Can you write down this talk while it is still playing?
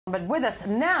But with us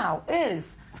now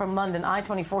is, from London,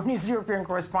 i24 News European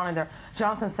correspondent there,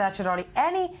 Jonathan Sacerdoti.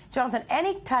 Jonathan,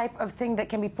 any type of thing that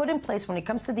can be put in place when it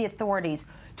comes to the authorities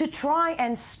to try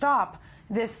and stop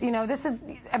this, this is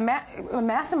a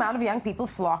mass amount of young people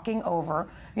flocking over,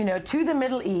 to the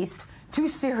Middle East, to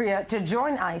Syria, to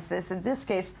join ISIS. In this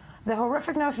case, the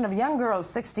horrific notion of young girls,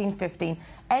 16, 15,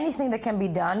 anything that can be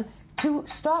done to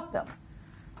stop them.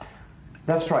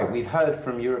 That's right. We've heard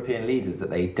from European leaders that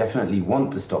they definitely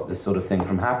want to stop this sort of thing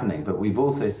from happening, but we've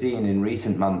also seen in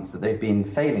recent months that they've been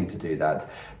failing to do that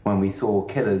when we saw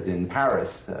killers in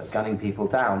Paris gunning people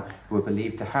down who were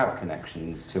believed to have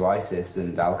connections to ISIS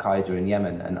and Al-Qaeda in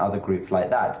Yemen and other groups like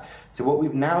that. So what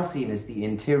we've now seen is the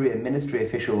Interior Ministry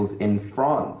officials in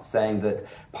France saying that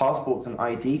passports and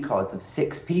ID cards of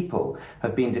 6 people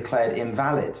have been declared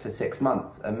invalid for 6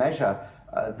 months, a measure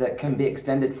that can be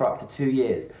extended for up to 2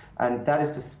 years. And that is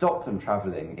to stop them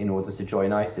travelling in order to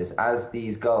join ISIS, as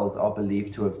these girls are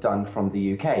believed to have done from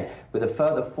the UK, with a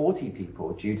further 40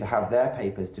 people due to have their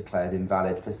papers declared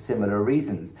invalid for similar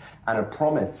reasons, and a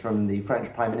promise from the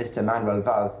French Prime Minister Manuel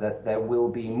Valls that there will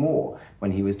be more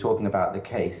when he was talking about the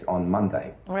case on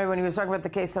Monday. Right, when he was talking about the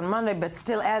case on Monday, but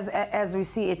still, as we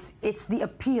see, it's the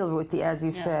appeal, Ruthie, as you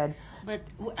said. But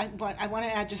I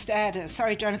want to just add,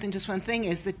 sorry, Jonathan, just one thing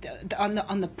is that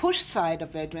on the push side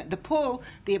of it, the pull,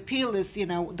 the appeal is,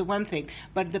 the one thing,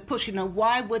 but the push,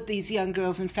 why would these young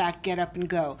girls, in fact, get up and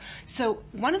go? So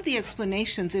one of the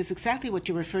explanations is exactly what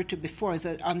you referred to before, is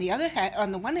that on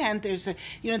the one hand, there's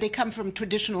they come from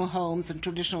traditional homes and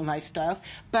traditional lifestyles,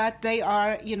 but they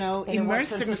are,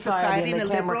 immersed in a society in a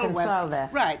liberal West.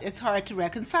 Right, it's hard to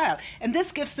reconcile. And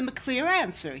this gives them a clear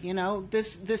answer,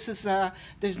 this is,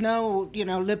 there's no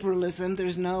liberalism.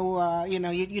 There's no,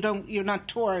 you're not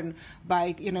torn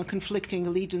by, conflicting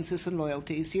allegiances and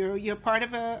loyalties. You're part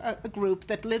of a group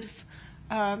that lives.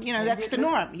 That's the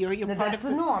norm. You're part of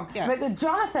the norm. Yeah. But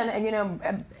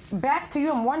Jonathan, back to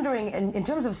you. I'm wondering, in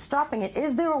terms of stopping it,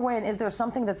 is there a way, and is there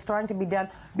something that's starting to be done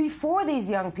before these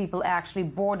young people actually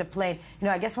board a plane?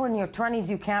 I guess when you're in your 20s,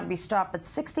 you can't be stopped. But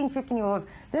 16, 15-year-olds,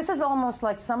 this is almost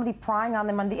like somebody prying on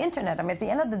them on the internet. I mean, at the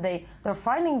end of the day, they're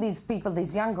finding these people,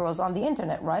 these young girls, on the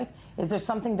internet, right? Is there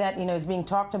something that is being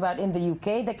talked about in the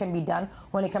UK that can be done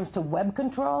when it comes to web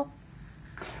control?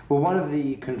 Well, one of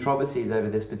the controversies over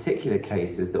this particular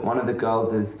case is that one of the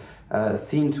girls is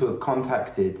seemed to have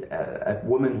contacted a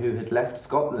woman who had left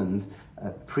Scotland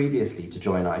previously to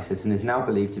join ISIS and is now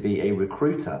believed to be a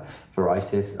recruiter for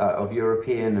ISIS of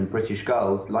European and British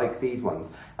girls like these ones.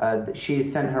 She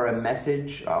has sent her a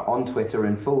message on Twitter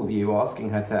in full view asking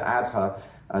her to add her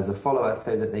as a follower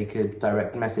so that they could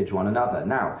direct message one another.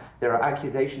 Now, there are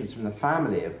accusations from the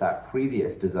family of that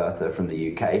previous deserter from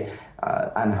the UK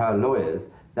and her lawyers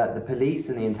that the police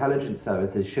and the intelligence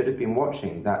services should have been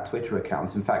watching that Twitter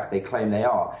account. In fact, they claim they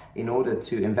are, in order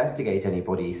to investigate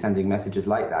anybody sending messages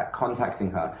like that,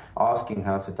 contacting her, asking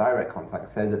her for direct contact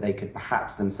so that they could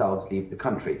perhaps themselves leave the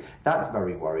country. That's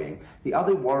very worrying. The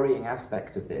other worrying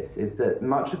aspect of this is that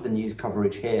much of the news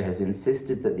coverage here has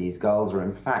insisted that these girls are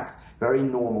in fact very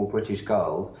normal British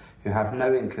girls who have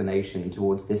no inclination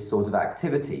towards this sort of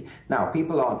activity. Now,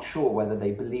 people aren't sure whether they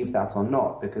believe that or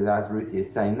not, because as Ruthie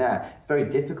is saying there, it's very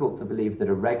difficult to believe that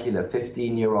a regular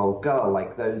 15-year-old girl,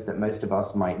 like those that most of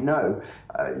us might know,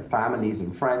 families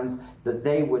and friends, that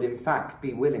they would in fact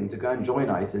be willing to go and join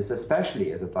ISIS,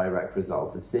 especially as a direct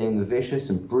result of seeing the vicious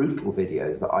and brutal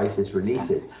videos that ISIS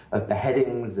releases of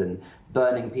beheadings and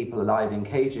burning people alive in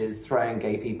cages, throwing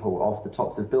gay people off the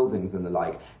tops of buildings and the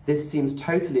like. This seems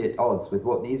totally at odds with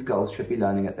what these girls should be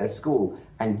learning at their school.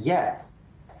 And yet,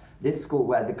 this school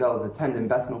where the girls attend in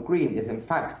Bethnal Green is in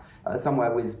fact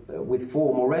somewhere with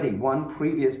form already. One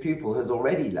previous pupil has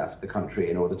already left the country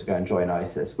in order to go and join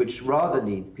ISIS, which rather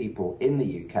leads people in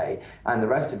the UK and the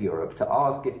rest of Europe to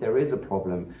ask if there is a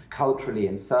problem culturally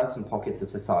in certain pockets of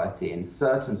society, in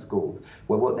certain schools,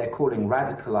 where what they're calling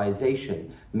radicalization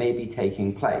may be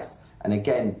taking place. And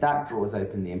again, that draws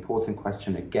open the important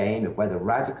question again of whether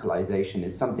radicalization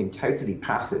is something totally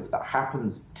passive that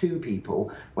happens to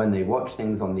people when they watch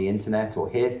things on the internet or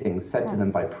hear things said to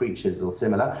them by preachers or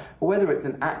similar, or whether it's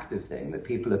an active thing that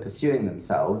people are pursuing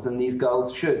themselves, and these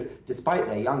girls should, despite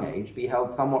their young age, be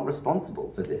held somewhat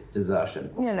responsible for this desertion.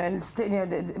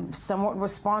 Somewhat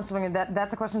responsible, and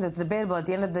that's a question that's debatable. At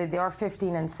the end of the day, they are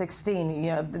 15 and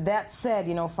 16. That said,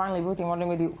 finally, Ruthie, I'm wondering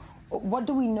with you, what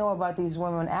do we know about these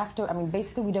women after? I mean,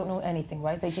 basically, we don't know anything,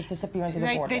 right? They just disappear into the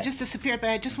vortex. They just disappear. But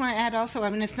I just want to add also, I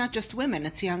mean, it's not just women;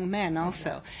 it's young men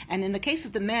also. Okay. And in the case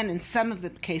of the men, in some of the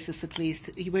cases at least,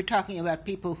 we're talking about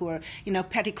people who are,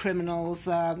 petty criminals,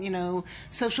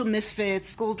 social misfits,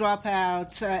 school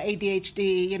dropouts,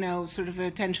 ADHD, sort of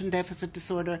attention deficit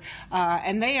disorder,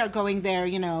 and they are going there,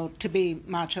 to be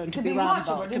macho and to be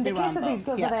Rambo. In the case of these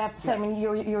girls, that I have to say, I mean,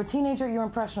 you're a teenager, you're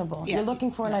impressionable. Yeah. You're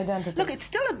looking for an identity. Look, it's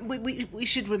still we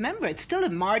should remember it's still a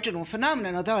marginal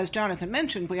phenomenon. Although, as Jonathan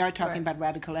mentioned, we are talking about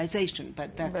radicalization.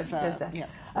 But that's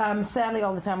sadly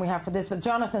all the time we have for this. But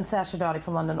Jonathan Sacerdoti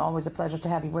from London, always a pleasure to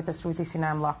have you with us. Ruthie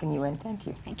Sinam locking you in. Thank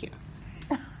you. Thank you.